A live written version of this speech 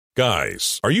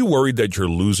Guys, are you worried that you're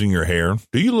losing your hair?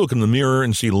 Do you look in the mirror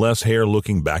and see less hair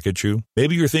looking back at you?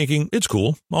 Maybe you're thinking, it's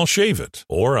cool, I'll shave it.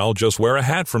 Or I'll just wear a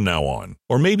hat from now on.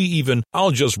 Or maybe even,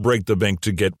 I'll just break the bank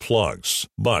to get plugs.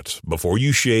 But before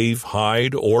you shave,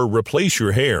 hide, or replace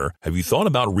your hair, have you thought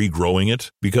about regrowing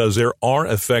it? Because there are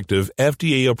effective,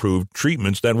 FDA-approved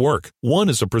treatments that work. One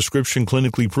is a prescription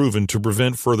clinically proven to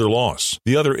prevent further loss.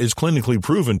 The other is clinically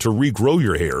proven to regrow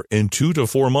your hair in 2 to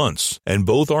 4 months. And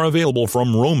both are available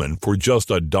from Roman for just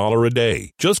 $1 a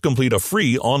day. Just complete a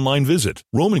free online visit.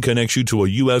 Roman connects you to a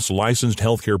U.S. licensed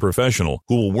healthcare professional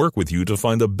who will work with you to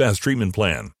find the best treatment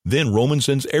plan. Then Roman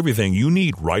sends everything you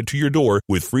need right to your door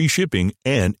with free shipping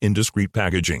and in discreet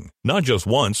packaging. Not just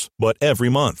once, but every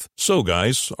month. So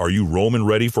guys, are you Roman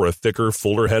ready for a thicker,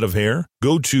 fuller head of hair?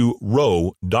 Go to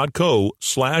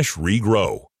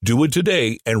ro.co/regrow. Do it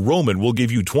today, and Roman will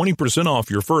give you 20%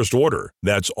 off your first order.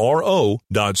 That's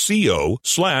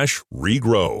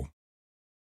ro.co/regrow.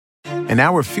 In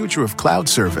our Future of Cloud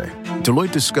survey,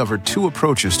 Deloitte discovered 2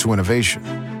 approaches to innovation.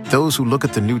 Those who look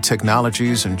at the new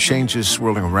technologies and changes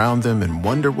swirling around them and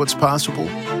wonder what's possible,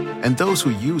 and those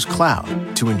who use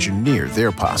cloud to engineer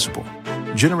their possible,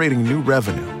 generating new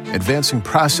revenue, advancing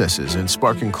processes, and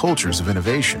sparking cultures of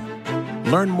innovation.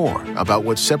 Learn more about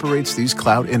what separates these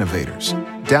cloud innovators.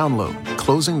 Download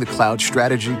Closing the Cloud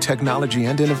Strategy, Technology,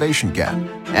 and Innovation Gap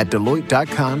at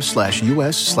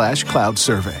Deloitte.com/US/cloud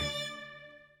survey.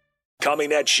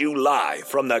 Coming at you live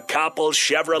from the Coppel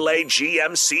Chevrolet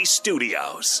GMC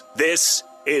studios. This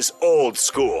is Old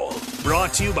School,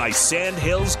 brought to you by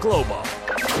Sandhills Global.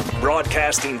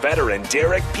 Broadcasting veteran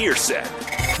Derek Pearson.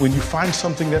 When you find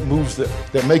something that moves them,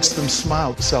 that makes them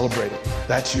smile, celebrate it.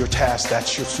 That's your task.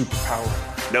 That's your superpower.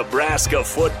 Nebraska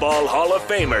Football Hall of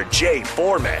Famer Jay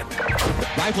Foreman.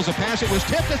 Rifles a pass. It was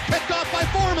tipped. It's picked off by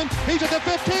Foreman. He's at the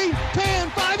 15, 10,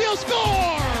 5. He'll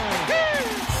score!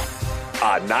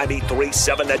 On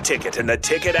 93.7 The Ticket and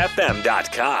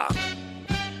theticketfm.com.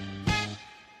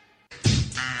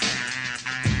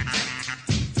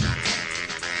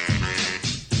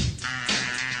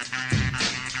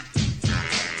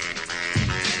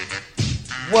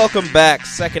 Welcome back.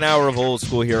 Second hour of Old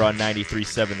School here on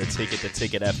 93.7 The Ticket,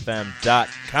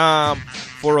 theticketfm.com.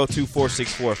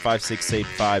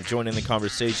 402-464-5685. Joining the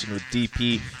conversation with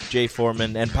DP, Jay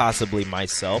Foreman, and possibly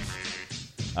myself.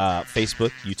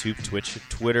 Facebook, YouTube, Twitch,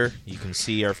 Twitter. You can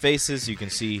see our faces. You can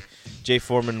see Jay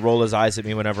Foreman roll his eyes at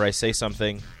me whenever I say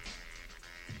something.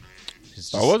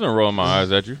 I wasn't rolling my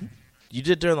eyes at you. You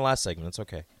did during the last segment. It's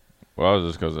okay. Well, it was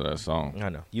just because of that song. I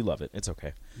know. You love it. It's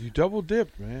okay. You double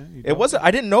dipped, man. It wasn't.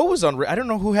 I didn't know it was on. I don't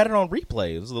know who had it on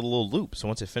replay. It was a little loop. So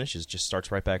once it finishes, it just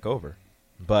starts right back over.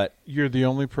 But you're the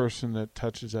only person that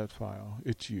touches that file.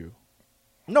 It's you.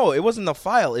 No, it wasn't the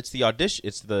file. It's the audition.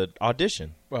 It's the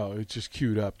audition. Well, it just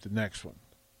queued up the next one.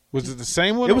 Was it the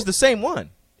same one? It was the same one.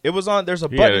 It was on. There's a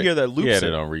button here that loops it.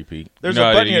 It on repeat. There's a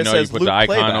button here that says you put loop the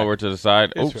icon playback. over to the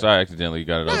side. That's Oops, right. I accidentally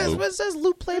got it on loop. It says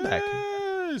loop playback.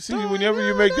 See, whenever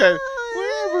you make that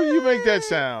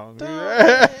sound,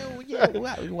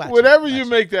 whatever you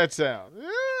make that sound.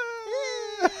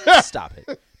 Stop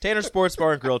it. Tanner Sports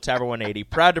Bar and Grill, Tavern 180,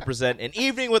 proud to present An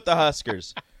Evening with the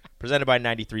Huskers, presented by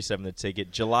 93.7 The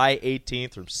Ticket, July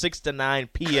 18th from 6 to 9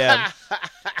 p.m.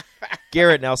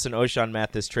 Garrett Nelson, O'Shawn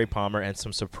Mathis, Trey Palmer, and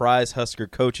some surprise Husker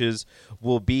coaches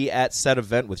will be at said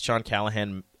event with Sean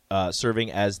Callahan serving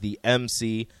as the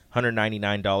MC,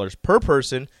 $199 per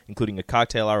person, including a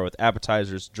cocktail hour with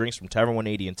appetizers, drinks from Tavern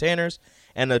 180 and Tanner's,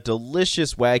 and a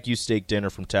delicious Wagyu steak dinner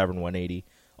from Tavern 180.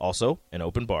 Also, an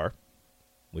open bar,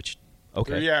 which,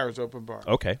 okay. 3 hours open bar.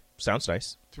 Okay, sounds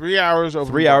nice. 3 hours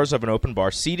open 3 bar. hours of an open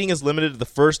bar. Seating is limited to the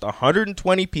first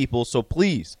 120 people, so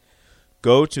please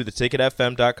go to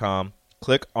theticketfm.com,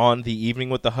 click on the Evening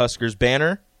with the Huskers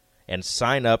banner, and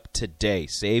sign up today.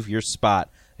 Save your spot,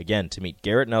 again, to meet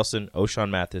Garrett Nelson, O'Shawn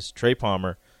Mathis, Trey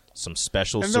Palmer, some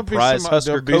special surprise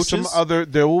Husker coaches.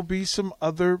 There will be some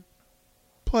other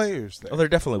players there. Oh, there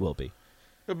definitely will be.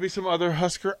 There'll be some other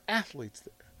Husker athletes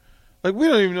there. Like, we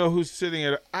don't even know who's sitting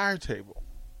at our table.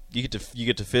 You get to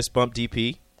fist bump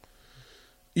DP.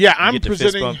 Yeah, I'm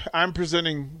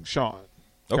presenting Sean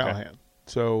Callahan.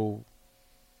 So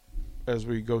as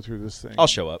we go through this thing, I'll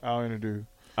show up. I'll introduce.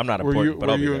 I'm not important, but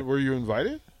I'll be there. Were you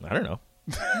invited? I don't know.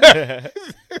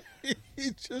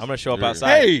 I'm gonna show up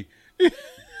outside. Hey.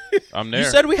 I'm there. You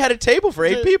said we had a table for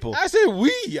 8 people. I said we.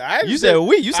 You said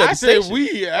we. You said I the said station.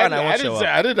 we. I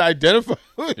didn't identify.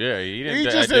 Yeah, he didn't. He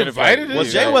just identify invited it. Well,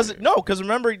 us. Jay wasn't. No, because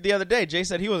remember the other day, Jay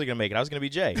said he wasn't going to make it. I was going to be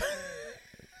Jay.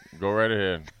 Go right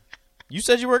ahead. You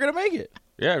said you were going to make it.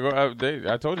 Yeah, go.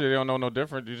 I told you they don't know no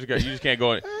different. You just can't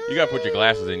go. You got to put your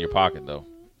glasses in your pocket though.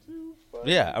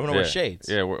 Yeah, I'm gonna wear shades.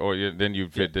 Yeah, then you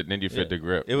fit the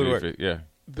grip. It would work.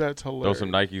 That's hilarious. Throw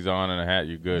some Nikes on and a hat,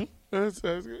 you're good. That's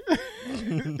good.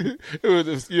 You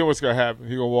know what's gonna happen?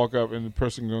 He gonna walk up and the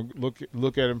person gonna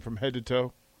look at him from head to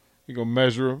toe. He gonna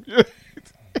measure him.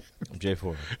 I'm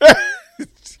J4.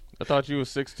 I thought you was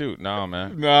 6'2". Nah,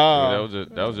 man. Nah,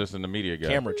 that was just in the media guy.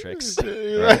 Camera tricks.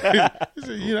 Be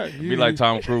like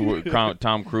Tom Cruise.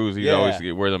 Tom Cruise, he always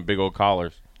wear them big old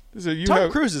collars. Tom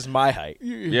Cruise is my height.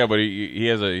 Yeah, but he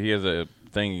has a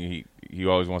thing. He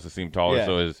always wants to seem taller,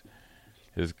 so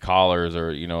his collars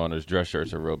or on his dress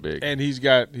shirts are real big. And he's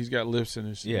got lifts in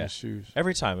his shoes.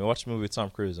 Every time I watch a movie with Tom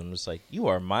Cruise, I'm just like, you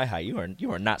are my height.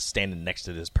 You are not standing next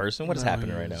to this person. What is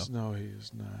happening right now? No, he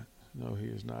is not. No, he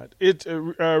is not. It's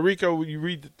Rico, will you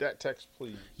read that text,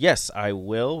 please? Yes, I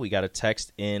will. We got a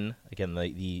text in. Again,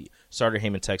 the Starter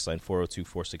Heyman text line,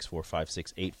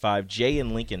 402-464-5685. Jay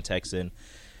in Lincoln texts in.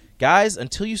 Guys,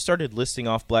 until you started listing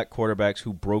off black quarterbacks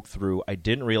who broke through, I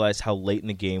didn't realize how late in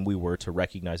the game we were to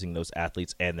recognizing those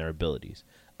athletes and their abilities.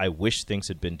 I wish things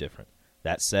had been different.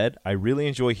 That said, I really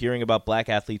enjoy hearing about black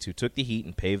athletes who took the heat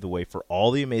and paved the way for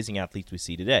all the amazing athletes we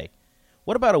see today.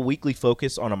 What about a weekly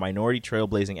focus on a minority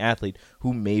trailblazing athlete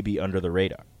who may be under the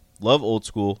radar? Love Old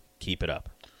School. Keep it up.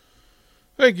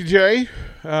 Thank you, Jay.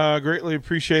 Greatly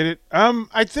appreciate it.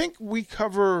 I think we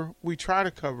try to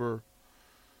cover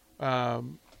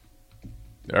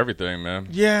everything, man.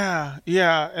 Yeah.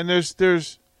 And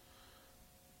there's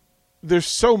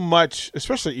so much,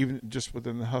 especially even just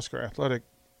within the Husker athletic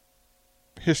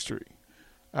history,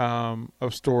 of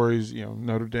stories,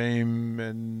 Notre Dame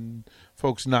and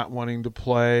folks not wanting to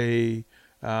play.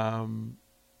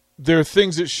 There are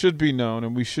things that should be known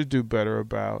and we should do better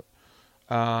about.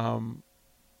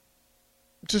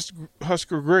 Just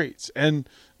Husker greats. And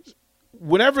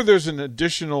whenever there's an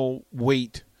additional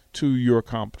weight to your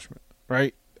accomplishment,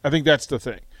 right? I think that's the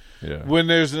thing. Yeah. When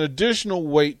there's an additional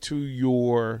weight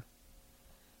to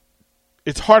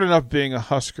it's hard enough being a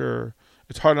Husker.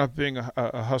 It's hard enough being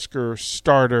a Husker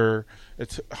starter.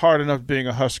 It's hard enough being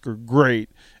a Husker great,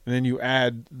 and then you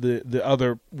add the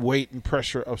other weight and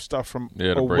pressure of stuff from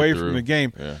away from the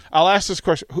game. Yeah. I'll ask this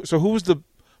question. So who was the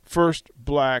first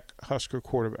black Husker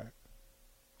quarterback?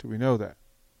 Do we know that?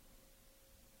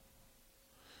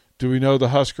 Do we know the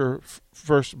Husker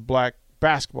first black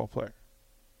basketball player?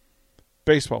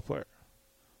 Baseball player?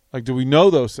 Like, do we know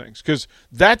those things? Because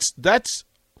that's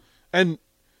and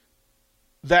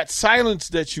that silence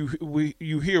that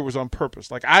you hear was on purpose.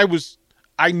 Like I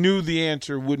knew the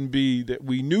answer wouldn't be that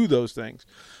we knew those things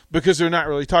because they're not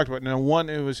really talked about. Now,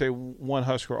 it would say one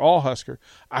Husker, all Husker.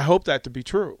 I hope that to be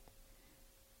true.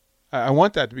 I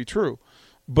want that to be true.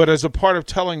 But as a part of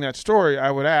telling that story, I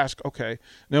would ask, okay,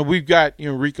 now we've got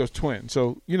Rico's twin.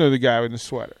 So the guy in the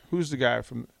sweater. Who's the guy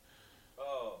from?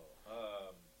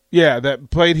 Yeah, that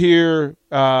played here.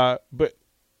 But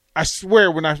I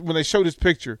swear when they showed his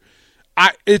picture.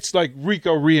 It's like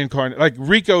Rico reincarnated. Like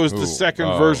Rico is the second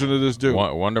version of this dude.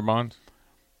 Wondermont?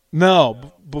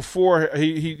 No, before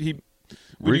he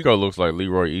Rico looks like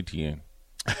Leroy Etienne.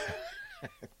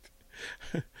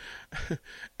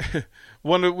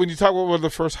 When you talk about one of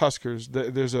the first Huskers,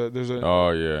 there's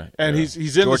a and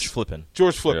he's in George Flippin,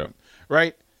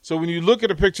 right? So when you look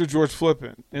at a picture of George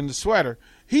Flippin in the sweater,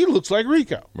 he looks like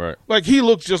Rico, right? Like he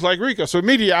looks just like Rico. So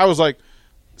immediately I was like,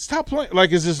 stop playing.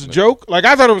 Like, is this a joke? Like,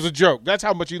 I thought it was a joke. That's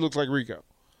how much he looks like Rico.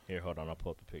 Here, hold on. I'll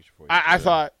pull up the picture for you. I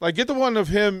thought, like, get the one of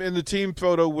him in the team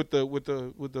photo with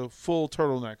the full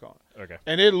turtleneck on. Okay.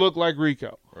 And it looked like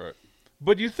Rico. Right.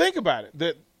 But you think about it,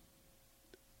 that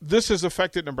this has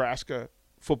affected Nebraska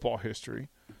football history.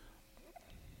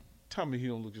 Tell me he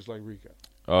don't look just like Rico.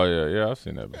 Oh, yeah, I've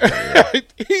seen that before.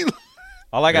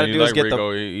 All I got to do is get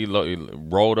Rico, he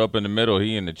rolled up in the middle.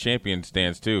 He in the champion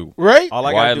stance too. Right. All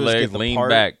I got to do is legs, get the lean part,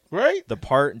 back. Right. The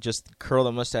part, just curl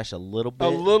the mustache a little bit.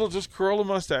 Just curl the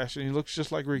mustache, and he looks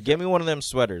just like Rico. Give me one of them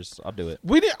sweaters. I'll do it.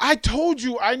 I told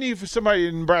you I need for somebody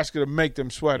in Nebraska to make them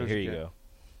sweaters. Here you go.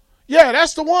 Yeah,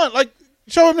 that's the one. Like,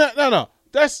 show him that. No,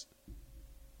 that's.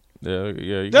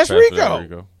 Yeah. That's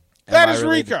Rico. That is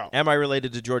Rico. Am I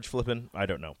related to George Flippin? I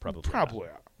don't know. Probably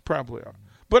are.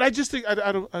 But I just think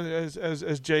I don't.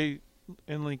 As Jay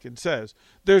in Lincoln says,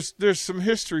 there's some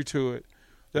history to it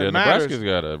that matters.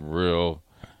 Nebraska's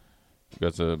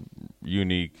got a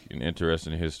unique and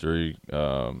interesting history.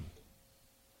 You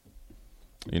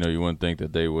wouldn't think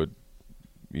that they would,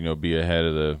 be ahead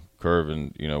of the curve,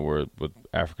 and with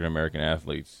African American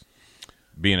athletes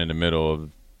being in the middle of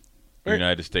the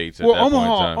United States at that point in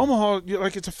time. Omaha,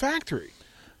 like it's a factory.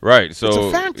 Right, so it's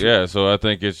a factory. So I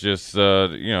think it's just I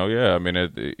mean,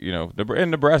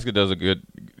 and Nebraska does a good,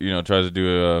 tries to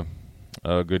do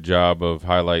a good job of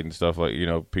highlighting stuff like,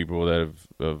 people that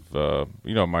have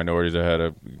minorities that had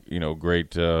a,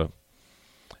 great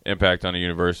impact on the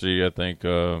university. I think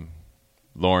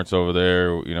Lawrence over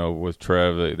there, with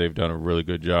Trev, they've done a really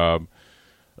good job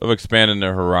of expanding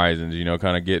their horizons,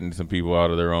 kind of getting some people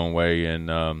out of their own way, and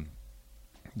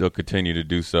they'll continue to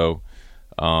do so,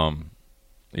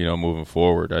 moving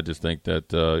forward. I just think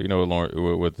that,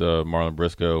 with Marlon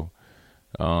Briscoe,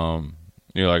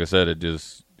 like I said, it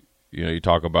just, you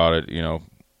talk about it,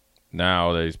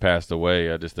 now that he's passed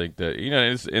away, I just think that,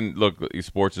 look,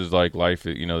 sports is like life.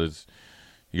 You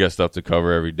got stuff to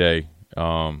cover every day.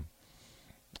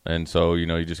 And so,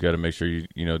 you just got to make sure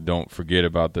you don't forget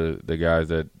about the guys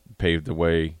that paved the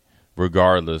way,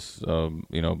 regardless of,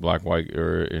 black, white,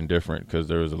 or indifferent, because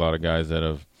there was a lot of guys that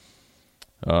have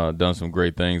done some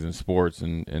great things in sports,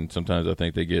 and sometimes I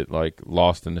think they get like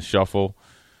lost in the shuffle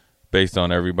based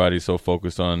on everybody so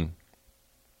focused on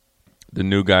the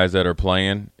new guys that are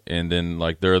playing, and then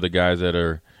like they're the guys that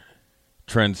are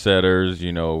trendsetters,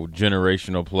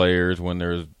 generational players, when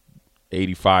there's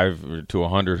 85 to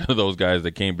 100 of those guys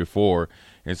that came before,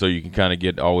 and so you can kind of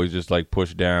get always just like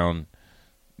pushed down,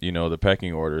 the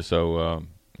pecking order. So,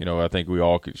 I think we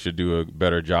all should do a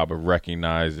better job of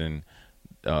recognizing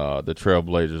the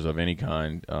trailblazers of any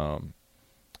kind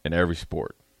in every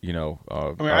sport.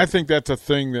 I think that's a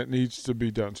thing that needs to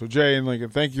be done. So Jay and Lincoln,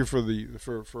 thank you for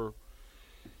for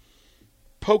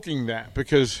poking that,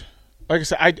 because, like I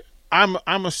said,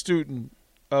 I'm a student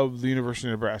of the University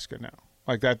of Nebraska now.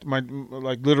 Like that,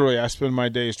 literally, I spend my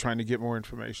days trying to get more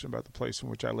information about the place in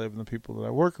which I live and the people that I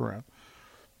work around.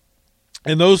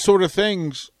 And those sort of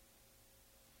things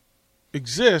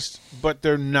exist, but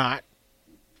they're not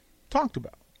talked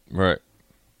about. Right.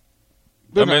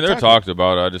 They're talked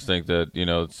about. I just think that,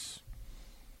 it's,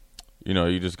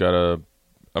 you just got to,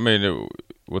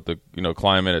 with the,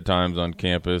 climate at times on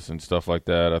campus and stuff like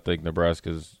that, I think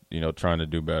Nebraska's, trying to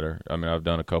do better. I've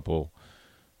done a couple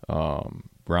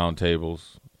round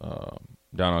tables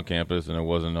down on campus, and it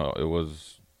wasn't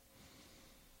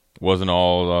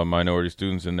all minority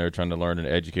students in there trying to learn and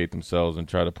educate themselves and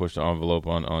try to push the envelope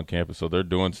on campus. So they're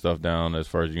doing stuff down as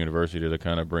far as university to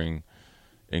kind of bring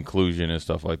inclusion and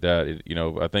stuff like that.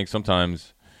 I think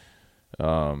sometimes,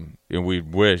 and we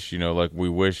wish,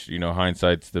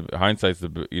 hindsight's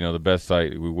the best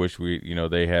sight. We wish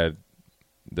they had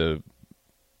the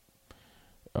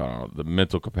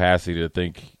mental capacity to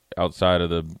think outside of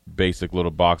the basic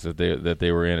little box that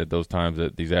they were in at those times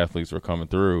that these athletes were coming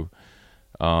through.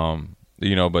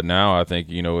 But now I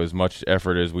think, as much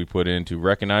effort as we put into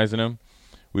recognizing them,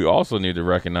 we also need to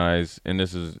recognize, and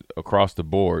this is across the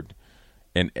board,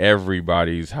 in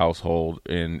everybody's household,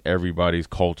 in everybody's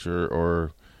culture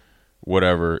or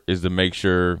whatever, is to make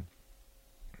sure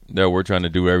that we're trying to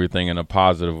do everything in a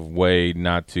positive way,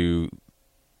 not to,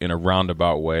 in a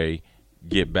roundabout way,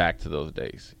 get back to those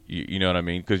days. You know what I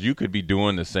mean? Because you could be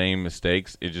doing the same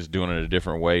mistakes and just doing it a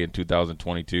different way in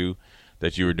 2022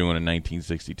 that you were doing in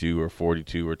 1962 or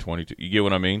 42 or 22. You get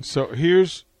what I mean?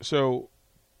 So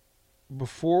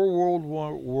before World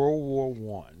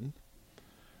War I,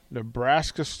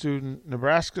 Nebraska student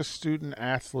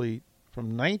athlete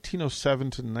from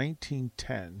 1907 to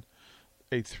 1910,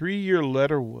 a 3-year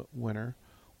letter winner,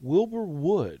 Wilbur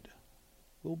Wood,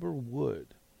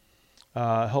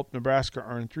 helped Nebraska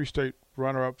earn 3 state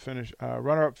runner-up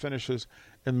finishes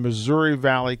in the Missouri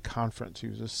Valley Conference. He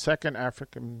was the second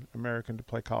African American to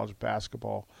play college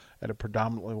basketball at a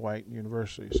predominantly white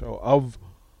university. So of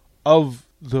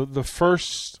the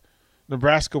first,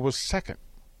 Nebraska was second.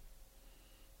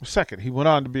 He went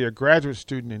on to be a graduate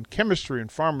student in chemistry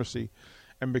and pharmacy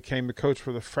and became the coach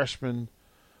for the freshman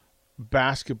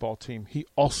basketball team. He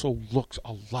also looks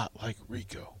a lot like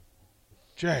Rico.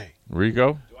 Jay.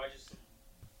 Rico?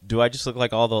 Do I just look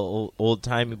like all the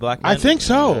old-timey black men? I think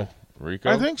so. Yeah.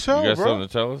 Rico? I think so, You got bro. something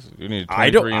to tell us? You need 23 I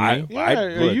don't. and me? Yeah,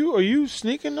 are you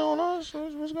sneaking on us?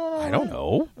 What's going on? I don't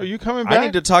know. Are you coming back? I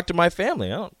need to talk to my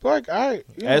family.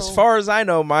 As far as I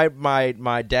know,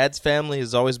 my dad's family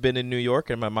has always been in New York,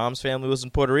 and my mom's family was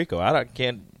in Puerto Rico.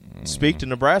 Can't speak to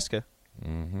Nebraska.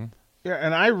 Mm-hmm. Yeah,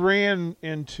 and I ran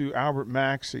into Albert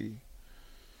Maxey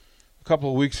a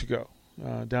couple of weeks ago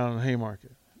down in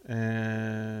Haymarket,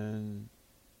 and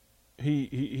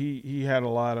he had a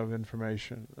lot of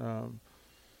information.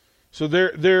 So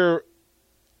there's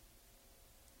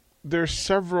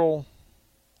several.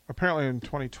 Apparently, in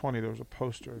 2020, there was a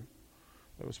poster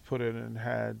that was put in and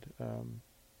had.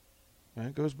 And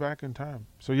it goes back in time.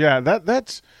 So yeah,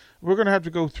 that's we're gonna have to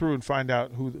go through and find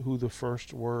out who the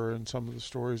first were and some of the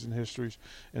stories and histories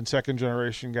and second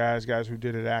generation guys who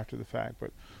did it after the fact.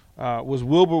 But Was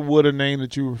Wilbur Wood a name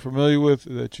that you were familiar with,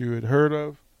 that you had heard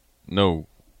of? No.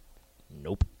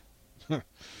 Nope.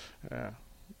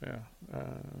 Yeah.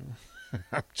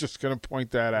 I'm just going to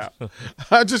point that out.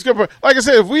 I'm just going to like I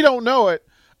said, if we don't know it,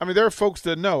 I mean, there are folks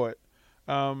that know it.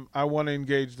 I want to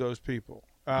engage those people.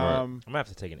 I'm gonna have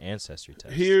to take an ancestry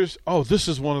test. This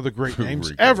is one of the great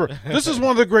names ever. This is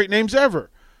one of the great names ever.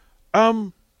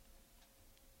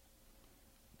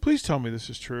 Please tell me this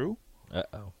is true.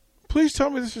 Uh-oh. Please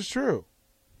tell me this is true.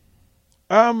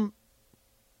 Who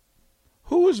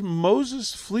is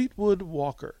Moses Fleetwood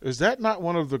Walker? Is that not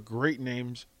one of the great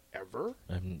names ever?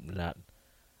 I'm not.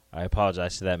 I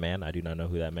apologize to that man. I do not know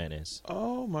who that man is.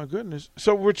 Oh my goodness!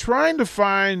 So we're trying to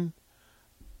find.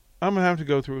 I'm gonna have to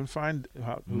go through and find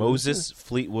Moses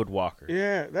Fleetwood Walker.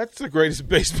 Yeah, that's the greatest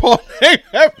baseball name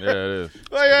ever. Yeah, it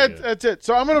is. That's it.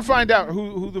 So I'm gonna find out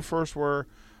who the first were.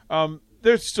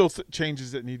 There's still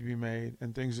changes that need to be made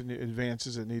and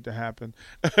advances that need to happen,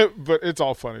 but it's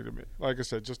all funny to me. Like I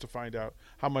said, just to find out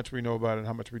how much we know about it and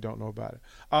how much we don't know about it.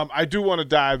 I do want to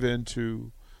dive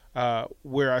into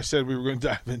where I said we were going to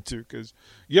dive into, because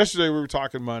yesterday we were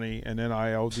talking money and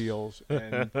NIL deals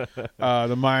and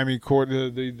the Miami court.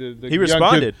 He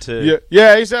responded to.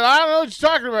 Yeah, he said, "I don't know what you're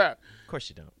talking about." Of course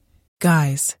you don't.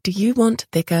 Guys, do you want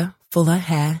thicker, fuller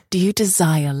hair? Do you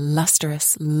desire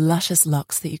lustrous, luscious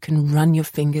locks that you can run your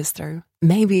fingers through?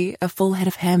 Maybe a full head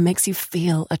of hair makes you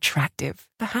feel attractive.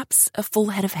 Perhaps a full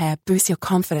head of hair boosts your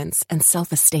confidence and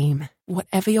self-esteem.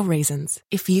 Whatever your reasons,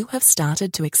 if you have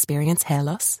started to experience hair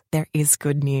loss, there is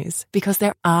good news, because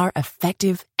there are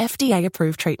effective,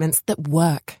 FDA-approved treatments that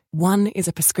work. One is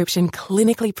a prescription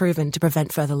clinically proven to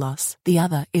prevent further loss. The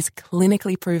other is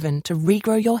clinically proven to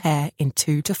regrow your hair in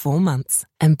 2 to 4 months.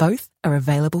 And both are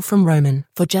available from Roman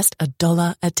for just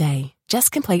 $1 a day.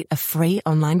 Just complete a free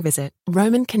online visit.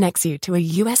 Roman connects you to a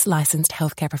US licensed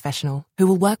healthcare professional who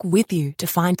will work with you to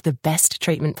find the best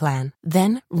treatment plan.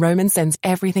 Then Roman sends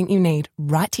everything you need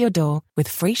right to your door with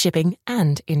free shipping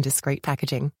and in discreet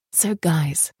packaging. So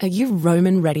guys, are you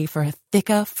Roman ready for a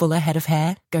thicker, fuller head of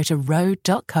hair? Go to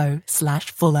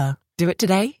ro.co/fuller. Do it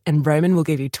today and Roman will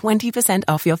give you 20%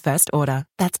 off your first order.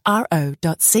 That's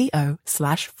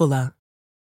ro.co/fuller.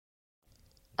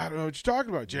 I don't know what you're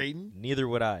talking about, Jaden. Neither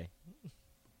would I.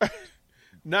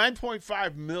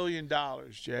 $9.5 million,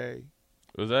 Jay.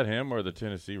 Was that him or the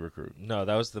Tennessee recruit? No,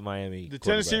 that was the Miami. The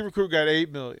Tennessee recruit got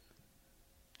 $8 million.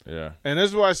 Yeah. And this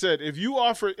is what I said.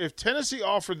 If Tennessee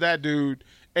offered that dude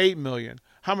 $8 million,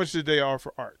 how much did they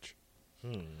offer Arch?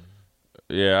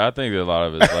 Yeah, I think that a lot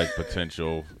of it's like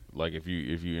potential. Like if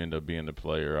you end up being the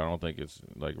player, I don't think it's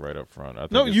like right up front. I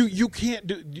think you can't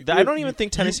do. I don't even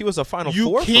think Tennessee was a Final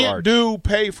Four. You can't do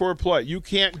pay for a play. You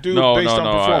can't do on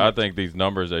performance. I think these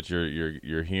numbers that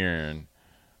you're hearing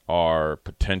are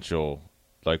potential,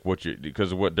 like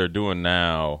because of what they're doing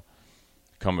now,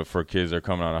 coming for kids that are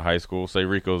coming out of high school. Say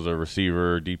Rico's a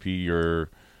receiver, DP, you're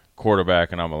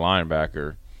quarterback, and I'm a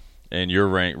linebacker, and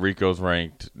Rico's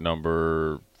ranked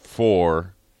number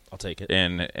 4. I'll take it.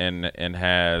 And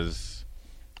has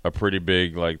a pretty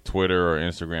big like Twitter or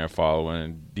Instagram following,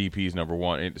 and DP's number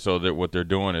 1. So that what they're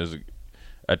doing is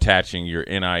attaching your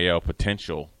NIL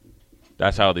potential.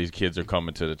 That's how these kids are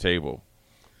coming to the table,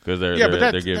 because they're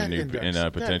giving you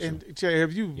potential. Jay,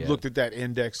 have you looked at that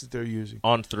index that they're using?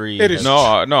 On 3. No,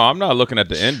 I'm not looking at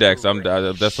the index.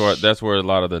 That's where a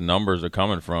lot of the numbers are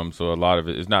coming from. So a lot of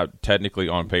it is not technically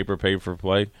on paper pay for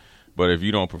play. But if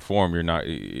you don't perform, you're not.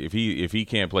 If he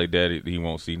can't play dead, he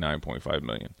won't see $9.5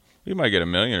 million. He might get $1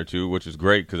 million or $2 million, which is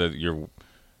great, because you're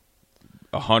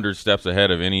 100 steps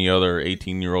ahead of any other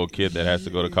 18-year-old kid that has to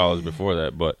go to college before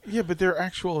that. But but they're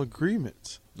actual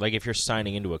agreements. Like if you're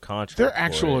signing into a contract, they're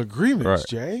actual agreements, right.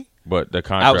 Jay. But the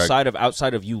contract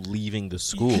outside of you leaving the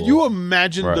school. Can you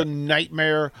imagine the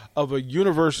nightmare of a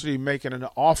university making an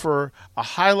offer, a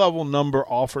high-level number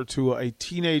offer to a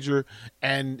teenager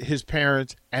and his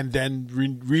parents, and then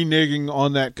reneging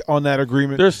on that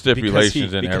agreement? There's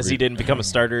stipulations because he didn't become a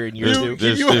starter in year 2.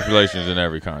 There's stipulations in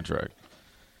every contract.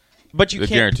 But you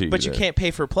can't. But you can't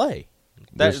pay for play.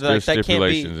 There's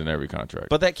stipulations in every contract.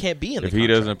 But that can't be in the contract. If he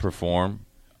doesn't perform.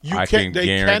 They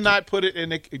cannot put it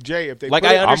in Jay. If they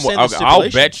I understand the stipulations. I'll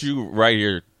bet you right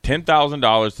here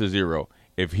 $10,000 to zero.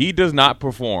 If he does not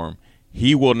perform,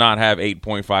 he will not have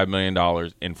 $8.5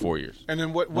 million in 4 years. And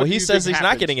then what? Well, he says he's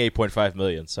not getting $8.5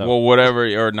 million. So whatever,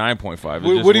 or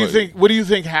 9.5. What do you think? What do you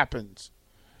think happens?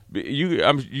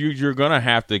 You're gonna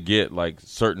have to get like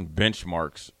certain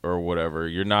benchmarks or whatever.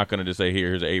 You're not gonna just say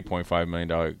here's an $8.5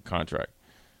 million contract.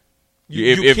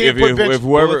 If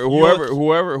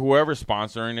whoever's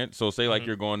sponsoring it, so say like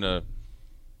you're going to,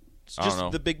 I don't know,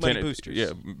 the big money boosters.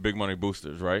 Yeah, big money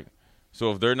boosters, right?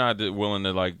 So if they're not willing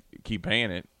to like keep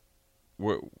paying it,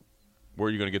 where are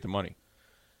you going to get the money?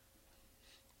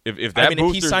 If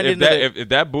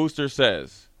that booster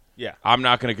says, yeah, I'm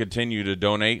not going to continue to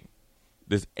donate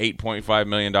this $8.5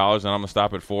 million and I'm going to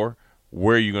stop at $4 million,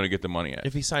 where are you going to get the money at?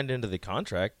 If he signed into the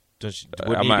contract, I'm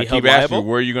going to keep asking you,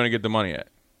 where are you going to get the money at?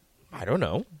 I don't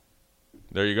know.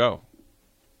 There you go.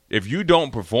 If you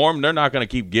don't perform, they're not going to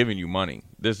keep giving you money.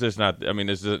 This is not. I mean,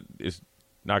 it's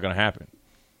not going to happen.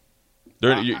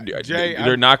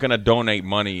 They're not going to donate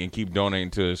money and keep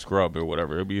donating to a scrub or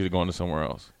whatever. It'll be either going to somewhere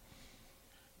else.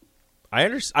 I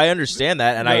understand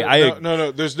that, and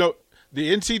no. There's no.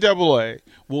 The NCAA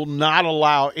will not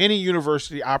allow any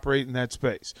university to operate in that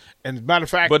space. And as a matter of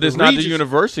fact, but it's not the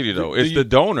university though. It's the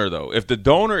donor though. If the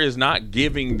donor is not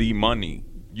giving the money,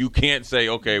 you can't say,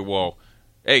 okay, well,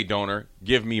 hey donor,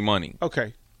 give me money.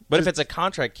 Okay, but if it's a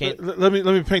contract, can't let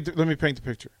me paint the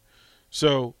picture.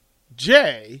 So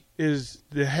Jay is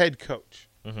the head coach.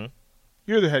 Mm-hmm.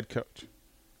 You're the head coach,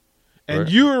 and right.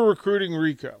 you are recruiting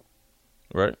Rico.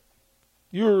 Right.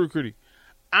 You are recruiting.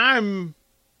 I'm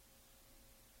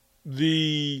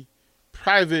the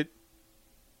private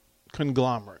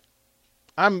conglomerate.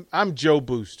 I'm Joe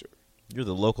Booster. You're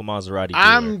the local Maserati dealer.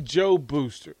 I'm Joe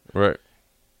Booster. Right.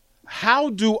 How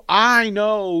do I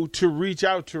know to reach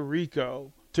out to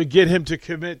Rico to get him to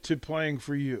commit to playing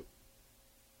for you?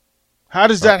 How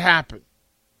does that happen?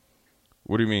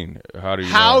 What do you mean?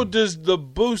 How does the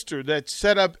booster that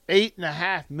set up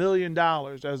 $8.5 million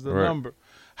as the number,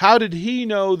 how did he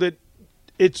know that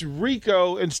it's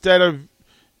Rico instead of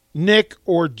Nick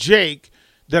or Jake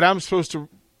that I'm supposed to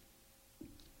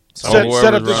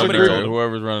set up this agreement?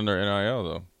 Whoever's running their NIL,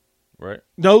 though, right?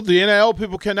 No, the NIL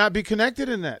people cannot be connected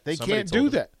in that. They Somebody can't do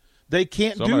that. They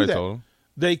can't Somebody do that. told them.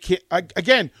 They can't.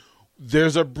 Again,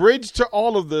 there's a bridge to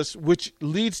all of this, which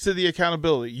leads to the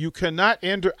accountability. You cannot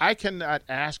enter. I cannot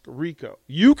ask Rico.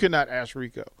 You cannot ask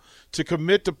Rico to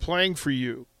commit to playing for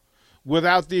you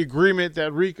without the agreement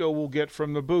that Rico will get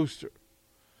from the booster.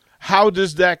 How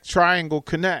does that triangle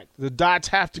connect? The dots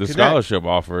have to connect. The scholarship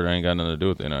offer ain't got nothing to do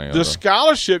with NIL. The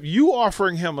scholarship, you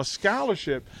offering him a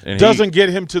scholarship doesn't get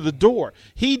him to the door.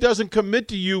 He doesn't commit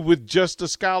to you with just a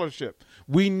scholarship.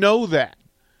 We know that.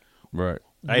 Right.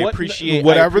 I appreciate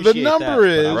the number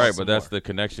is. Right, but that's the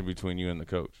connection between you and the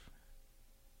coach.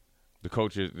 The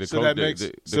coach is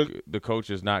the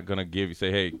coach is not going to give you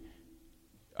say, hey,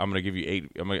 I'm going to give you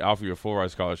I'm going to offer you a full ride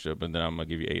scholarship, and then I'm going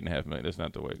to give you $8.5 million. That's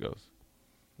not the way it goes.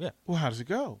 Yeah. Well, how does it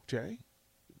go, Jay?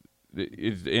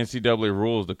 It's the NCAA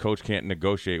rules. The coach can't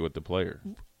negotiate with the player.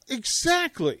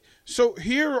 Exactly. So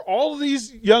here are all of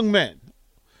these young men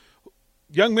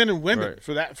and women,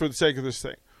 for the sake of this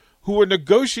thing, who are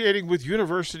negotiating with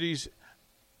universities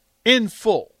in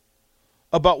full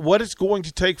about what it's going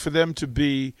to take for them to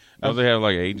be. Don't they have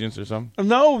like agents or something?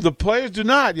 No, the players do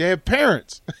not. They have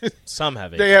parents. Some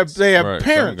have agents. They have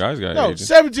parents. Some guys got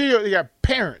agents. 17-year-olds, they got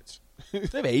parents. They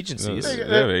have agencies. They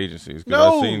have agencies.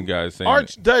 No, I've seen guys saying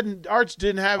Arch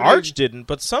didn't have. Arch didn't,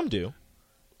 but some do.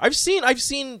 I've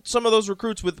seen some of those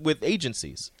recruits with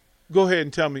agencies. Go ahead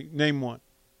and tell me. Name one.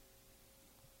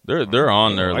 They're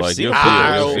on there like you'll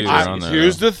see they're on there.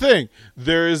 Here's the thing: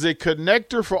 there is a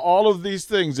connector for all of these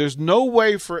things. There's no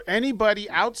way for anybody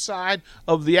outside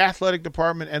of the athletic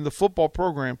department and the football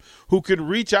program who could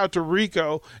reach out to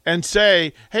Rico and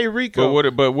say, "Hey, Rico."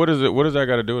 But what is it? What does that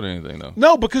got to do with anything, though?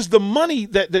 No, because the money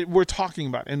that we're talking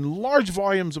about, in large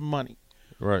volumes of money,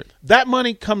 right? That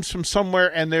money comes from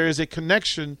somewhere, and there is a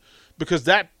connection because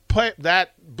that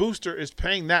booster is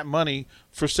paying that money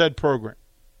for said program.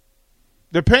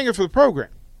 They're paying it for the program.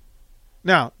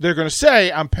 Now, they're going to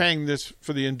say, I'm paying this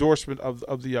for the endorsement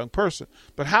of the young person.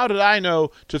 But how did I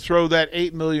know to throw that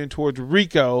 $8 million towards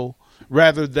Rico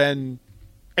rather than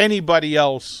anybody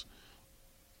else,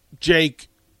 Jake,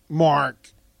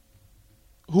 Mark,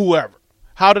 whoever?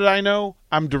 How did I know?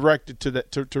 I'm directed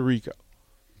to Rico.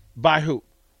 By who?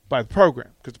 By the program,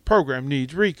 because the program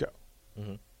needs Rico.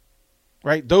 Mm-hmm.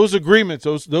 Right? Those agreements,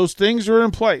 those things are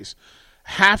in place,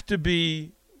 have to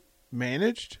be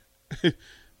managed.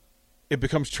 It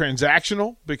becomes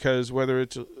transactional because whether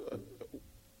it's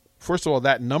first of all,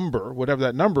 that number, whatever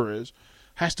that number is,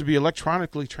 has to be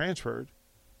electronically transferred,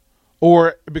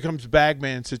 or it becomes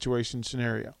bagman situation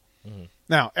scenario. Mm-hmm.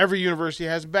 Now, every university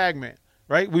has a bagman,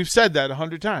 right? We've said that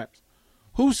 100 times.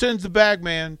 Who sends the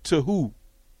bagman to who?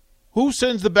 Who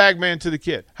sends the bagman to the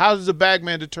kid? How does the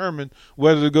bagman determine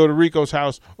whether to go to Rico's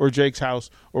house or Jake's house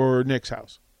or Nick's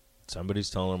house? Somebody's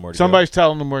telling them where to Somebody's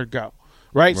telling them where to go.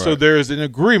 Right? So there's an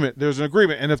agreement.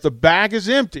 And if the bag is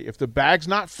empty, if the bag's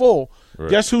not full,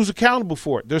 guess who's accountable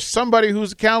for it? There's somebody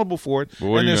who's accountable for it,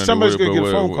 and there's somebody's going to get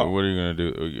a phone call. What are you going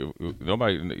to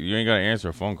do? You ain't got to answer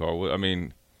a phone call. I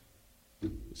mean,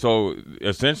 so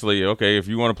essentially, okay, if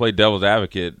you want to play devil's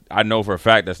advocate, I know for a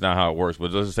fact that's not how it works,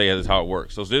 but let's just say that's how it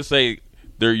works. So just say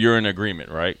you're in agreement,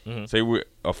 right? Mm-hmm. Say we're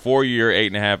a 4-year,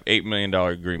 $8 million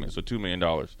agreement, so $2 million.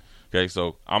 Okay,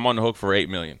 so I'm on the hook for $8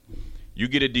 million. You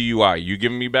get a DUI. You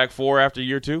giving me back 4 after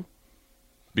year 2?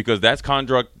 Because that's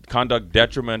conduct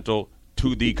detrimental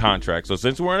to the contract. So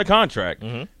since we're in a contract,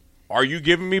 are you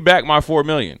giving me back my $4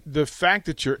 million? The fact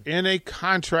that you're in a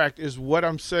contract is what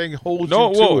I'm saying holds you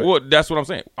to it. Well, that's what I'm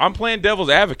saying. I'm playing devil's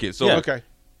advocate. So okay.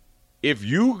 If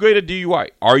you get a DUI,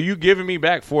 are you giving me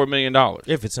back $4 million?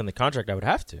 If it's in the contract, I would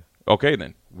have to. Okay,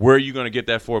 then. Where are you going to get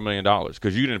that $4 million?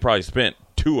 Because you didn't probably spend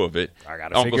 2 of it. I got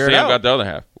to Uncle figure Sam it out. got the other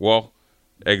half. Well,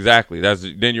 exactly.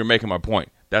 Then you're making my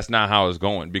point. That's not how it's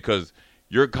going because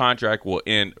your contract will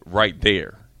end right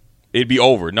there. It'd be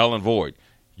over, null and void.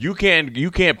 You can't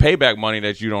pay back money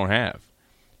that you don't have.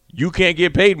 You can't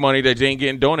get paid money that ain't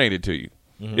getting donated to you.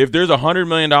 Mm-hmm. If there's $100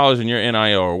 million in your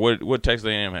NIL, or what Texas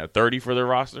A&M have, 30 for their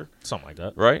roster, something like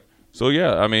that, right? So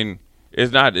yeah, I mean,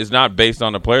 it's not based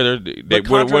on the player.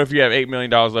 What if you have $8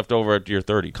 million left over at year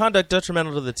 30? Conduct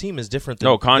detrimental to the team is different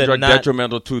than contract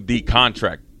detrimental to the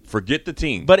contract. Forget the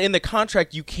team. But in the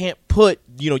contract, you can't put,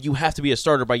 you have to be a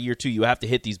starter by year 2. You have to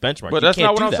hit these benchmarks. But that's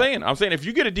not what I'm saying. I'm saying if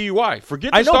you get a DUI,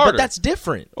 forget the starter. I know, but that's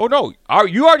different. Oh, no.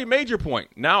 You already made your point.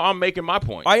 Now I'm making my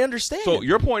point. I understand. So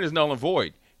your point is null and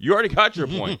void. You already got your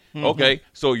point. Okay,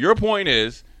 so your point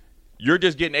is you're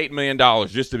just getting $8 million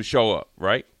just to show up,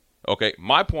 right? Okay,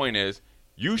 my point is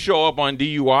you show up on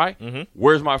DUI,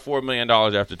 where's my $4 million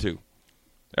after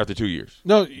 2 years?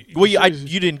 No. Well,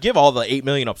 you didn't give all the $8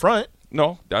 million up front.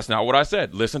 No, that's not what I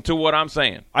said. Listen to what I'm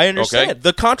saying. I understand. Okay?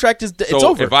 The contract is it's so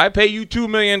over. If I pay you $2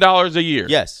 million a year,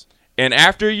 yes, and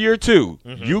after year 2,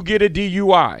 you get a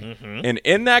DUI, and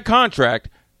in that contract,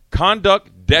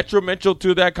 conduct detrimental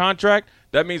to that contract,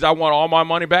 that means I want all my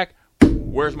money back.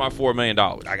 Where's my $4 million?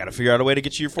 I got to figure out a way to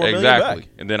get you your $4 million back. Exactly.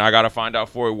 And then I got to find out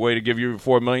for a way to give you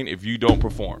 $4 million if you don't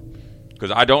perform.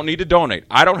 Because I don't need to donate.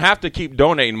 I don't have to keep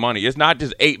donating money. It's not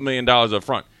just $8 million up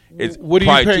front. It's what are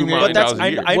probably you paying $2 million a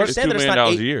year. I understand $2 that million it's not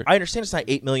a year. I understand it's not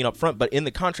 $8 million up front, but in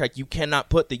the contract you cannot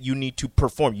put that you need to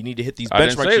perform. You need to hit these benchmarks. I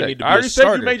didn't say that. You need to be I already a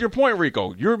starter. said you made your point,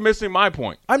 Rico. You're missing my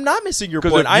point. I'm not missing your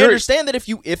point. I understand that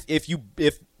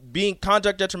if being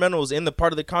conduct detrimental is in the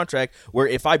part of the contract where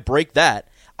if I break that,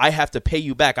 I have to pay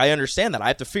you back. I understand that. I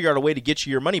have to figure out a way to get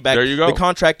you your money back. There you go. The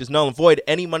contract is null and void.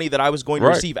 Any money that I was going to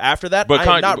receive after that, but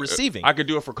I am not receiving. I could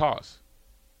do it for cause.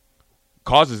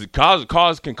 Cause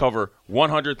can cover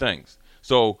 100 things.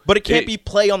 So, but it can't be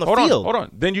play on the field. Hold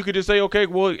on. Then you could just say, okay,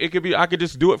 well, it could be. I could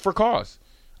just do it for cause.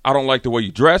 I don't like the way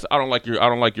you dress. I don't like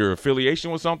your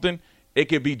affiliation with something. It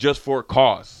could be just for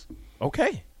cause.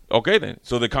 Okay. Okay, then.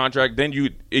 So the contract, then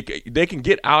they can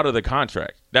get out of the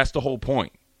contract. That's the whole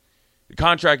point. The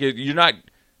contract is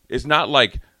it's not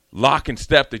like lock and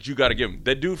step that you got to give him.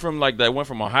 That dude that went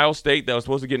from Ohio State that was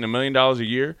supposed to get $1 million a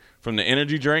year from the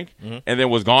energy drink and then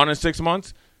was gone in 6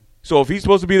 months. So if he's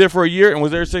supposed to be there for a year and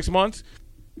was there 6 months,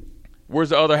 where's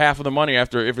the other half of the money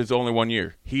if it's only 1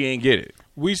 year? He ain't get it.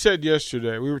 We said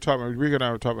yesterday, Rico and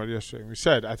I were talking about it yesterday, we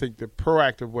said I think the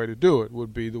proactive way to do it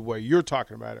would be the way you're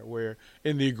talking about it, where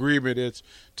in the agreement it's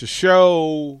to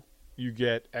show you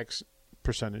get X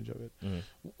percentage of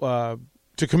it.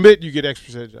 To commit, you get X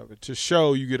percentage of it. To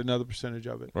show, you get another percentage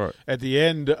of it. Right. At the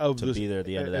end of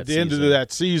that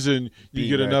season, you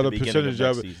get another percentage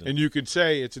of it, and you can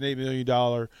say it's an $8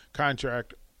 million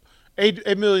contract,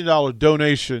 $8 million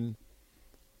donation.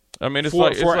 I mean, it's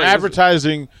for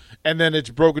advertising, and then it's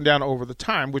broken down over the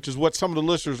time, which is what some of the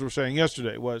listeners were saying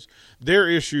yesterday. Was their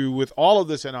issue with all of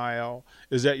this NIL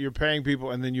is that you're paying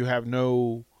people, and then you have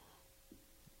no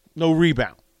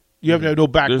rebound. You have no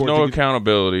backboard. There's no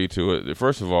accountability to it.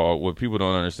 First of all, what people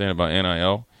don't understand about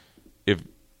NIL, if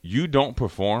you don't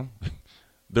perform,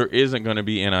 there isn't going to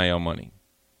be NIL money.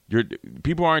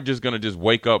 People aren't just going to just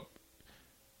wake up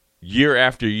year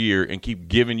after year and keep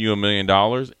giving you $1 million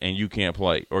and you can't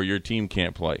play or your team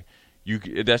can't play.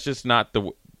 That's just not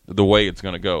the way it's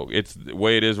going to go. It's the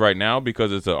way it is right now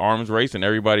because it's an arms race and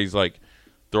everybody's like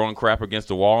throwing crap against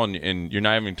the wall, and you're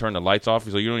not even turning the lights off,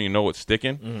 so you don't even know what's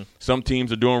sticking. Mm-hmm. Some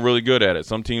teams are doing really good at it.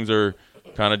 Some teams are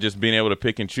kind of just being able to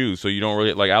pick and choose. So you don't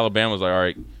really – like Alabama's like, all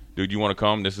right, dude, you want to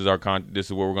come? This is what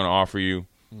we're going to offer you.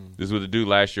 Mm-hmm. This is what the dude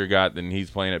last year got, then he's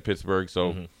playing at Pittsburgh.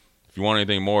 So if you want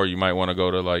anything more, you might want to go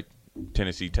to, like,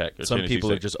 Tennessee Tech. Or some Tennessee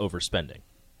people State. are just overspending.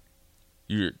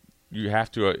 You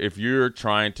have to if you're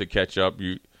trying to catch up,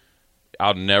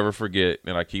 I'll never forget,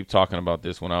 and I keep talking about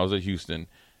this, when I was at Houston,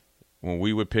 when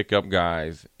we would pick up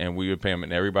guys and we would pay them,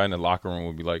 and everybody in the locker room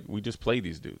would be like, we just play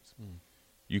these dudes.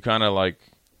 You kind of like,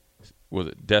 was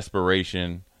it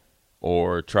desperation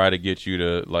or try to get you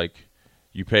to, like,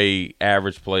 you pay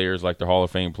average players like the Hall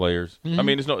of Fame players. I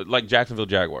mean, it's no like Jacksonville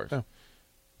Jaguars. Yeah.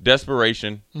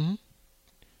 Desperation.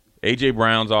 A.J.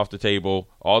 Brown's off the table,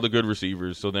 all the good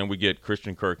receivers. So then we get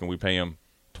Christian Kirk and we pay him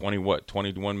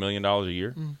 $21 million a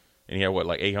year? And he had,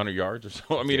 like 800 yards or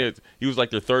so? I mean, he was like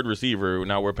their third receiver.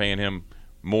 Now we're paying him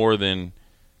more than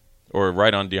or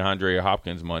right on DeAndre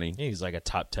Hopkins money. Yeah, he's like a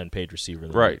top 10 paid receiver.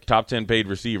 Right. League. Top 10 paid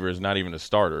receiver is not even a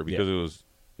starter because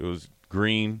it was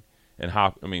Green and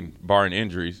barring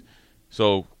injuries.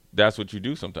 So that's what you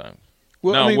do sometimes.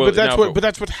 Well, now, I mean, but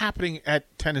that's what's happening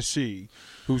at Tennessee,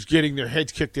 who's getting their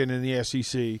heads kicked in the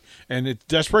SEC, and it's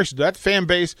desperation. That fan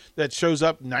base that shows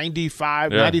up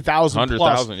 90,000 plus,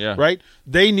 100,000, right?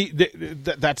 They need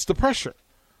that's the pressure.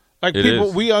 Like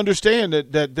we understand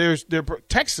that there's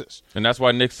Texas, and that's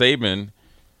why Nick Saban,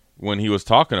 when he was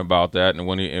talking about that, and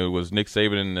when it was Nick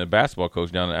Saban and the basketball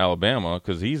coach down in Alabama,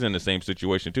 because he's in the same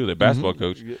situation too, the basketball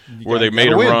coach, where they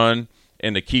made a run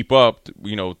and to keep up,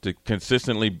 to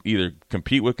consistently either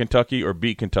compete with Kentucky or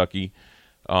beat Kentucky,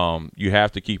 you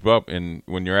have to keep up. And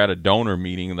when you're at a donor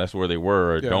meeting, and that's where they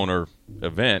were, a donor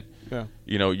event,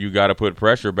 you got to put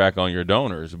pressure back on your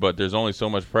donors. But there's only so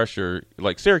much pressure.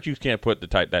 Like Syracuse can't put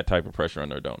that type of pressure on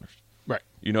their donors. Right.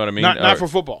 You know what I mean? Not for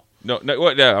football. No,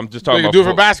 I'm just talking about. They can do it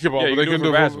for basketball. Yeah, they can do it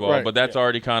for basketball, but that's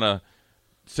already kind of.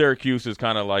 Syracuse is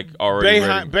kind of like already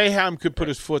ready. Boeheim could put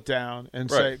his foot down and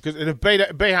say, because if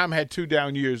Boeheim had 2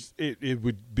 down years, it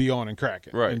would be on and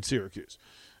cracking in Syracuse.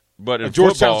 But in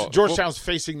Georgetown's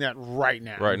facing that right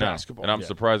now. Right now, basketball. And I'm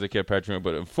surprised they kept Patrick.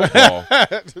 But in football,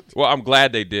 well, I'm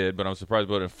glad they did, but I'm surprised.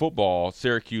 But in football,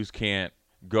 Syracuse can't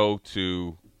go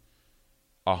to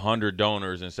 100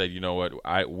 donors and say, you know what,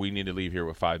 we need to leave here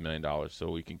with $5 million so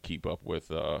we can keep up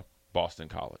with Boston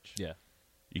College. Yeah.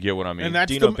 You get what I mean? And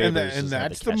that's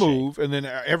the move. And then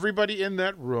everybody in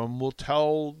that room will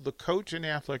tell the coach and the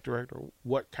athletic director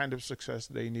what kind of success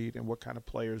they need and what kind of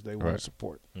players they want to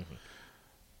support.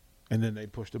 And then they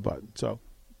push the button. So,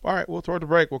 all right, we'll throw it to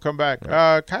break. We'll come back.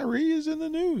 Kyrie is in the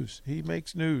news. He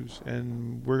makes news,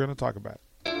 and we're going to talk about it.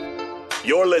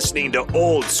 You're listening to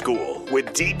Old School with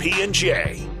DP and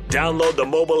J. Download the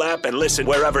mobile app and listen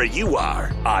wherever you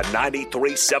are on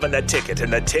 93.7 The Ticket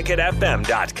and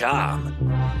theticketfm.com.